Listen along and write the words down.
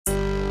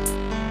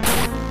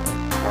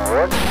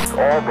What's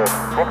all the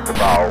fuss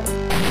about?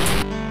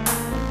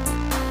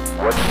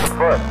 What's the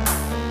fuss?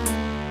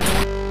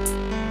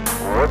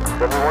 What's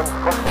everyone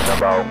fussing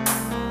about?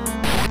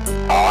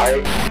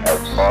 I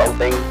have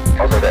something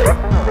to say.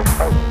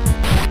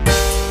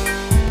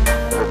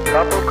 The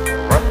topic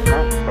must be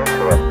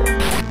interesting.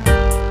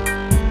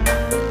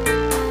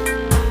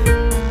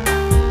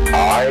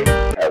 I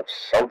have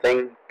something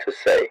to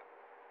say.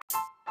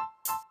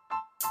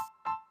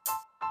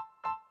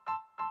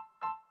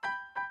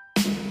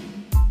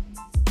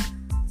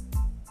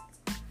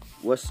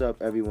 What's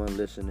up, everyone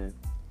listening?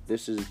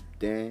 This is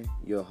Dan,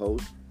 your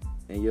host,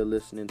 and you're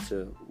listening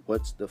to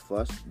What's the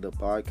Fuss, the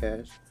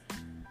podcast.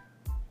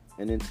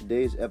 And in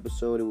today's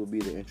episode, it will be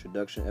the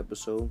introduction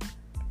episode.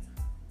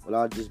 Well,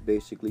 I'll just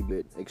basically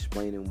be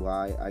explaining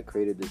why I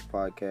created this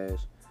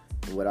podcast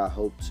and what I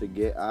hope to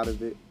get out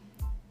of it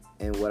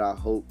and what I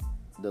hope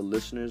the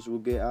listeners will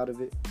get out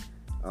of it.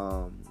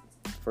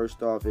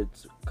 First off,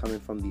 it's coming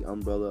from the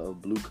umbrella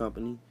of Blue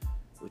Company,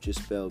 which is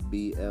spelled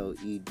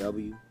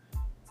BLEW.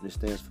 And it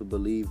stands for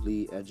Believe,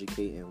 Lead,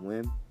 Educate, and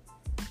Win.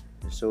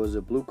 And so it's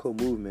a Blue Co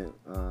movement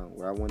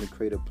where I want to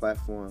create a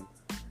platform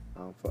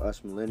for us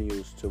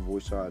millennials to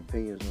voice our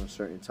opinions on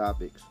certain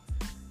topics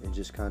and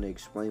just kind of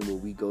explain what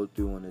we go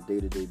through on a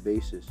day-to-day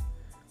basis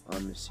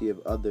and see if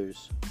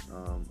others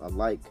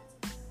alike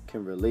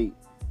can relate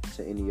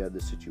to any other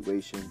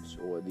situations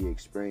or the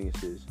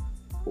experiences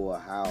or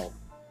how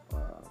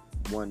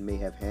one may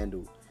have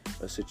handled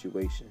a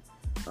situation.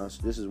 So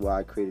this is why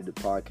I created the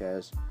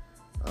podcast.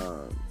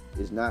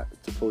 It's not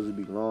supposed to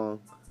be long.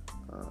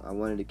 I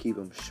wanted to keep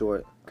them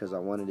short because I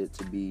wanted it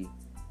to be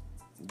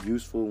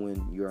useful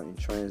when you're in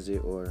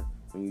transit or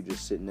when you're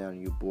just sitting down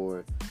and you're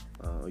bored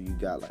or you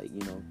got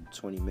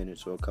 20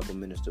 minutes or a couple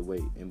minutes to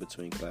wait in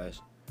between class.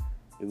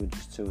 You would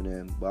just tune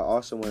in. But I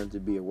also wanted it to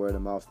be a word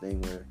of mouth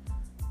thing where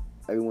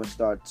everyone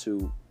start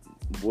to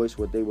voice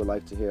what they would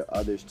like to hear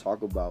others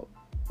talk about,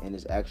 and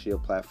it's actually a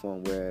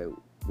platform where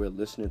we're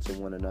listening to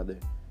one another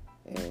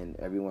and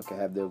everyone can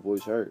have their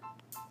voice heard.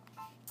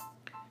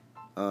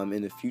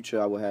 In the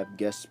future, I will have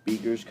guest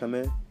speakers come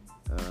in,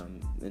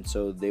 and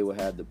so they will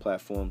have the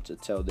platform to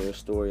tell their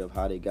story of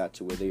how they got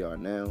to where they are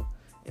now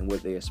and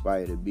what they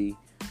aspire to be.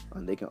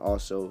 They can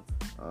also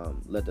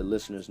let the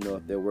listeners know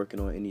if they're working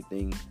on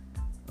anything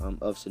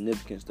of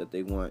significance that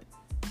they want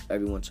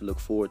everyone to look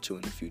forward to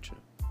in the future.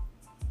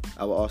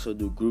 I will also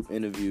do group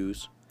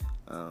interviews,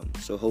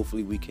 so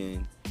hopefully we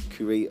can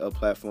create a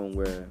platform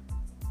where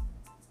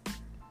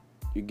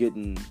you're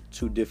getting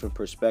two different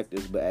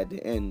perspectives, but at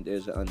the end,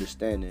 there's an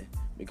understanding.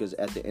 Because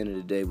at the end of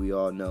the day, we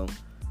all know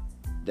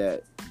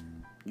that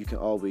you can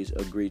always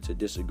agree to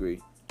disagree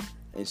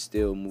and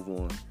still move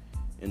on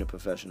in a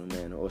professional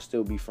manner or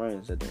still be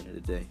friends at the end of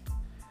the day.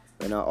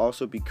 And I'll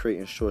also be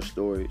creating short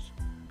stories,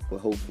 but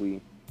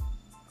hopefully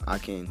I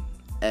can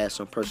add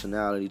some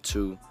personality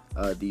to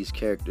these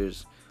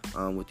characters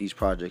with these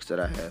projects that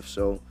I have.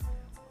 So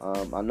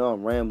I know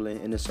I'm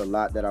rambling, and it's a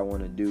lot that I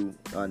want to do,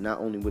 not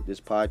only with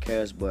this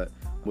podcast, but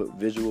with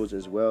visuals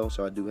as well.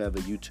 So I do have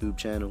a YouTube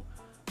channel,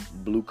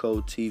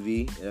 Blueco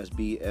TV. That's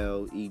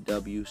BLEWCO_TV.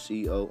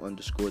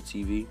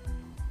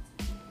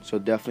 So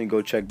definitely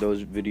go check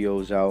those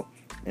videos out.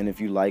 And if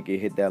you like it,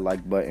 hit that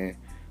like button,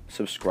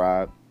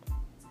 subscribe,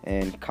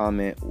 and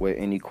comment with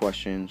any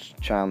questions,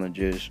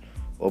 challenges,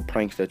 or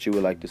pranks that you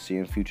would like to see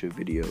in future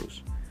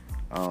videos.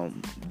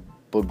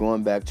 But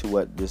going back to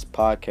what this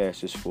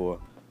podcast is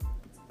for,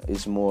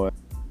 it's more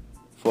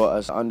for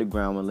us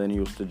underground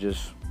millennials to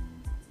just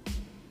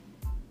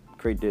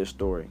create their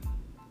story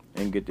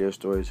and get their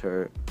stories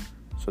heard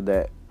so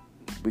that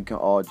we can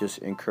all just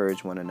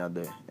encourage one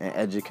another and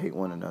educate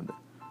one another.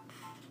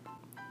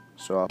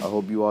 So I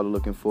hope you all are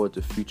looking forward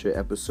to future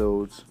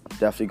episodes.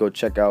 Definitely go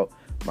check out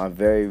my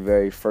very,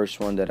 very first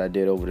one that I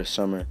did over the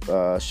summer.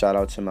 Shout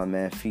out to my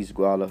man Feast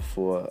Guala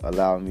for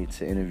allowing me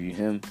to interview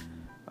him.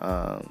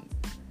 I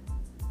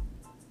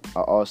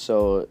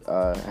also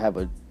have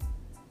a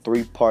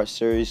 3-part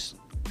series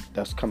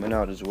that's coming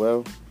out as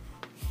well,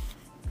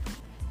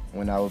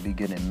 when I will be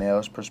getting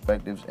males'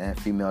 perspectives and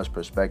females'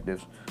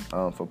 perspectives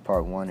for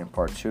part 1 and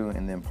part 2,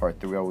 and then part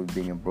 3 I will be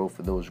bringing both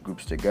of those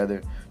groups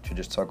together to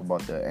just talk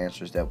about the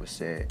answers that were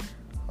said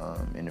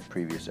in the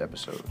previous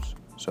episodes.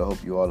 So I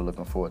hope you all are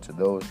looking forward to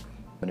those.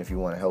 And if you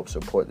want to help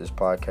support this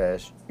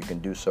podcast, you can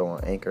do so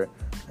on Anchor,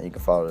 and you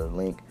can follow the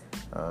link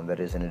that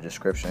is in the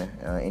description.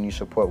 Any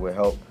support will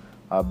help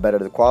better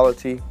the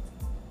quality,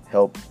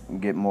 help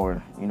get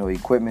more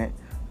equipment,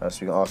 so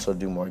we can also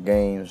do more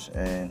games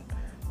and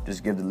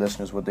just give the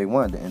listeners what they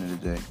want at the end of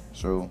the day.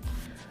 So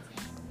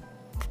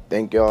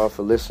thank y'all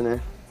for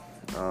listening.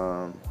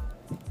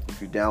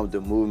 If you're down with the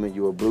movement,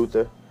 you're a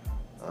Bluther.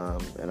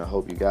 And I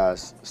hope you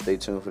guys stay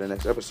tuned for the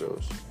next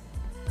episodes.